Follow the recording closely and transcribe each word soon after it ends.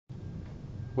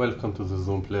Welcome to the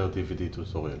Zoom Player DVD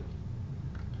tutorial.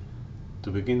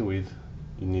 To begin with,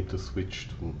 you need to switch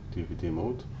to DVD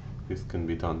mode. This can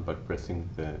be done by pressing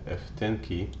the F10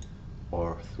 key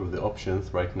or through the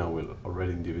options. Right now we're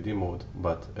already in DVD mode,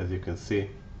 but as you can see,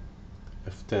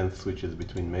 F10 switches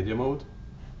between media mode,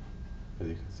 as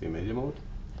you can see media mode,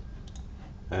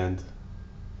 and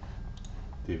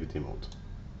DVD mode.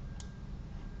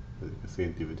 As you can see,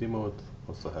 DVD mode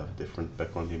also have a different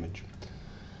background image.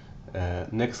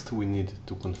 Next we need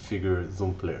to configure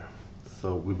Zoom Player.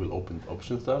 So we will open the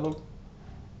options dialog.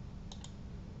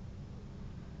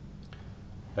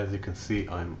 As you can see,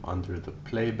 I'm under the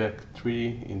playback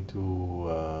tree into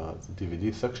the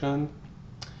DVD section.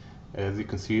 As you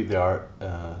can see, there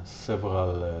are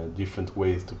several different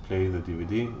ways to play the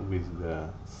DVD, with the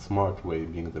smart way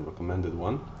being the recommended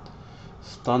one.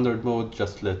 Standard mode,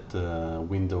 just let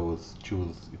Windows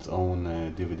choose its own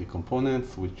DVD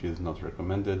components, which is not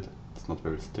recommended. It's not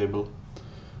very stable.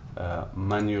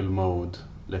 Manual mode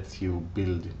lets you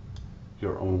build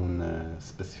your own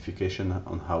specification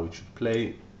on how it should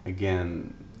play.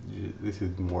 Again, this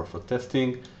is more for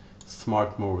testing.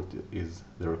 Smart mode is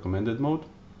the recommended mode.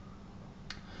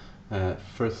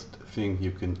 First thing,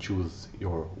 you can choose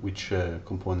which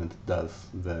component does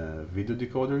the video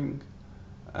decoding,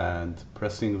 and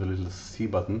pressing the little C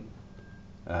button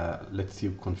lets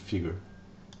you configure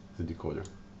the decoder.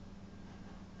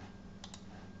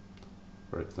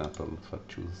 For example, if I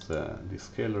choose this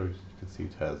scaler, you can see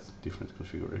it has different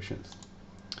configurations.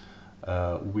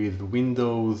 With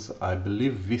Windows, I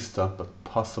believe Vista, but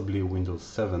possibly Windows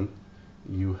 7,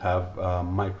 you have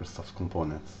Microsoft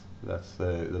components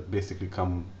that basically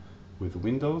come with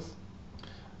Windows.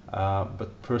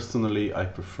 But personally, I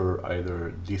prefer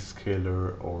either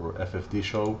Dscaler or FFD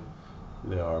Show.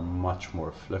 They are much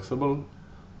more flexible.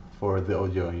 For the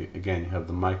audio, again, you have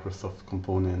the Microsoft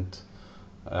component.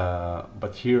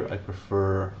 But here I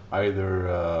prefer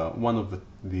either one of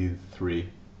these three,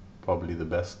 probably the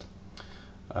best.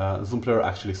 Zoom Player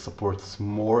actually supports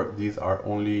more. These are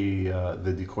only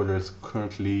the decoders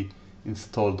currently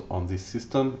installed on this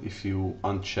system. If you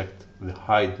uncheck the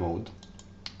hide mode,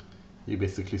 you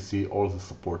basically see all the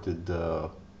supported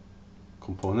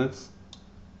components.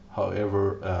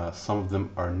 However, some of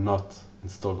them are not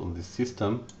installed on this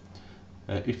system.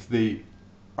 If they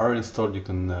are installed, you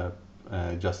can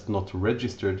just not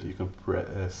registered. You can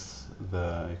press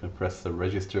the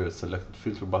register selected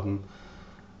filter button,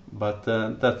 but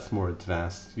that's more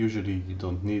advanced. Usually you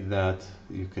don't need that.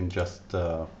 You can just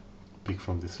pick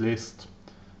from this list.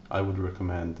 I would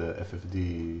recommend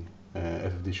FFD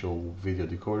Show video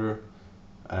decoder,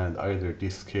 and either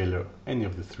Dscaler, any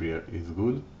of the three is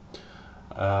good.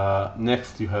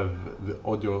 Next you have the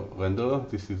audio renderer.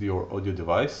 This is your audio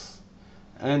device,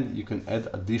 and you can add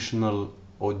additional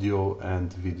audio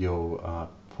and video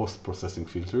post-processing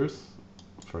filters.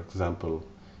 For example,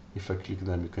 if I click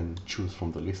them, you can choose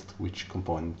from the list which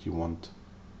component you want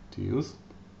to use.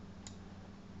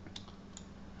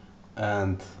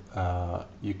 And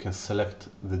you can select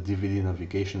the DVD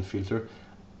navigation filter.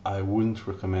 I wouldn't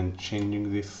recommend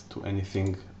changing this to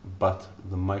anything but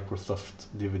the Microsoft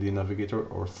DVD Navigator,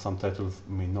 or some titles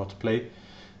may not play.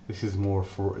 This is more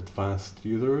for advanced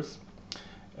users.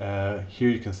 Here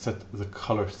you can set the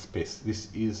color space. This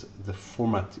is the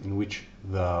format in which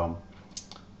the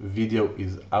video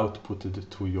is outputted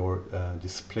to your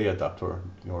display adapter,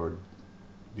 your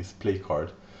display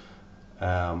card.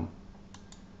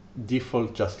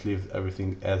 Default just leaves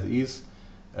everything as is.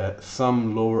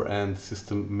 Some lower end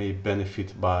system may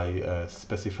benefit by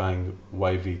specifying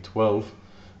YV12,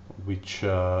 which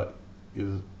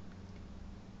is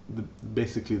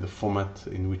basically the format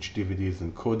in which DVD is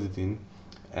encoded in,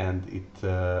 and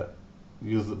it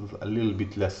uses a little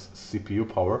bit less CPU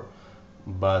power,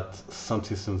 but some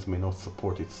systems may not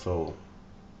support it, so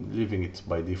leaving it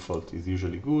by default is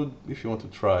usually good. If you want to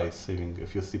try saving a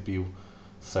few CPU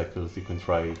cycles, you can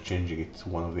try changing it to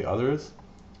one of the others.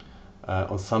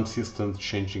 On some systems,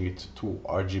 changing it to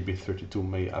RGB32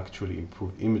 may actually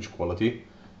improve image quality.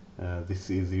 This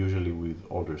is usually with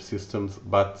older systems,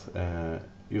 but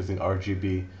using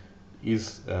RGB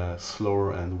is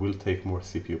slower and will take more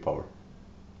CPU power.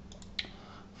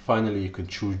 Finally, you can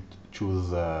choose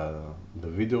the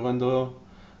video renderer.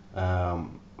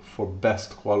 For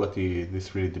best quality,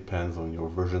 this really depends on your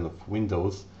version of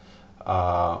Windows.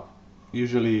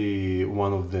 Usually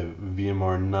one of the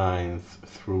VMR 9s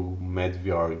through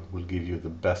MedVR will give you the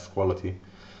best quality,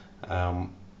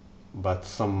 but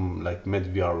some like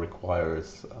MedVR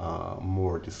requires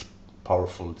more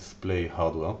powerful display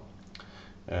hardware.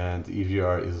 and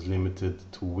EVR is limited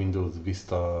to Windows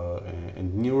Vista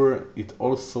and newer. It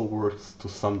also works to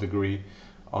some degree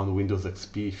on Windows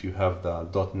XP if you have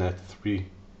the .NET 3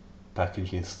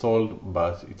 package installed,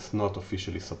 but it's not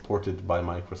officially supported by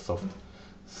Microsoft,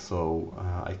 so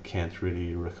I can't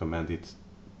really recommend it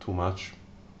too much.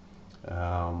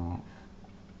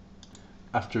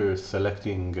 After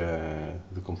selecting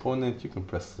the component, you can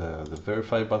press the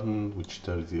verify button, which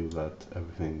tells you that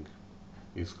everything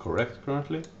is correct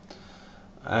currently,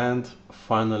 and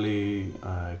finally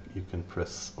you can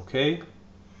press OK.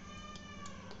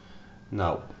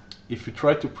 Now if you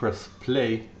try to press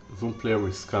play, Zoom Player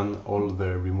will scan all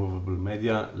the removable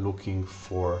media looking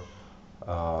for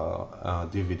a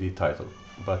DVD title,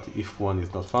 but if one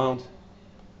is not found,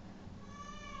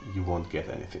 you won't get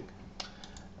anything.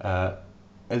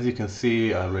 As you can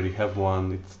see, I already have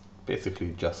one. It's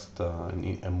basically just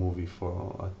a movie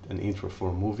for an intro for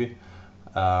a movie,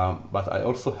 but I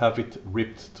also have it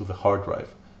ripped to the hard drive.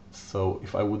 So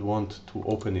if I would want to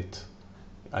open it,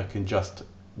 I can just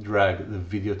drag the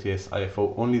video.ts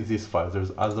IFO, only this file.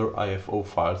 There's other IFO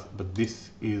files, but this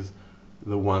is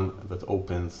the one that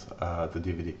opens the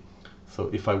DVD. So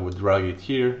if I would drag it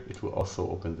here, it will also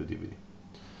open the DVD.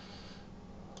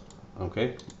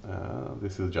 Okay,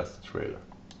 this is just a trailer.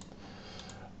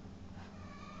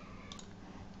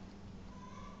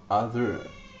 Other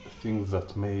things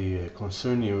that may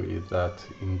concern you is that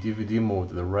in DVD mode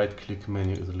the right-click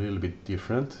menu is a little bit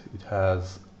different. It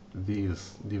has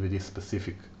these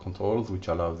DVD-specific controls which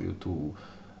allows you to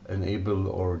enable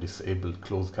or disable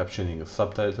closed captioning of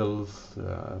subtitles.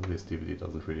 This DVD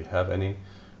doesn't really have any.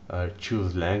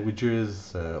 Choose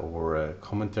languages or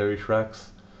commentary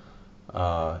tracks.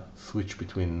 Switch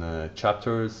between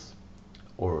chapters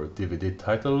or DVD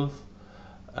titles,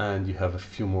 and you have a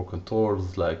few more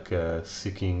controls like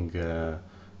seeking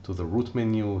to the root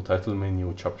menu, title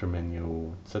menu, chapter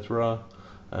menu, etc.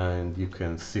 And you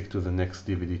can seek to the next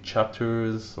DVD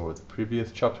chapters or the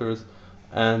previous chapters,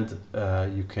 and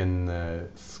you can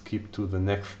skip to the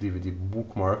next DVD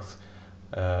bookmarks.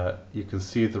 You can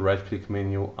see the right-click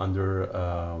menu under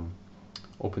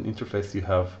Open Interface. You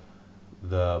have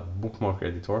the Bookmark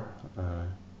Editor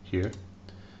here.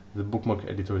 The Bookmark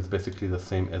Editor is basically the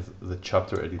same as the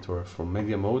Chapter Editor for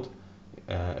media mode,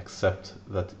 except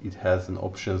that it has an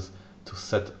options to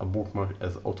set a bookmark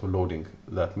as auto-loading.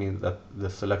 That means that the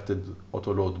selected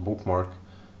auto-load bookmark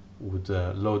would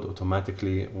load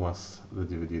automatically once the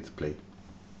DVD is played.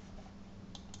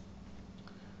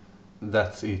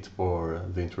 That's it for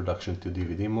the introduction to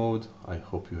DVD mode. I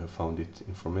hope you have found it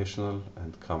informational,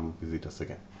 and come visit us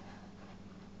again.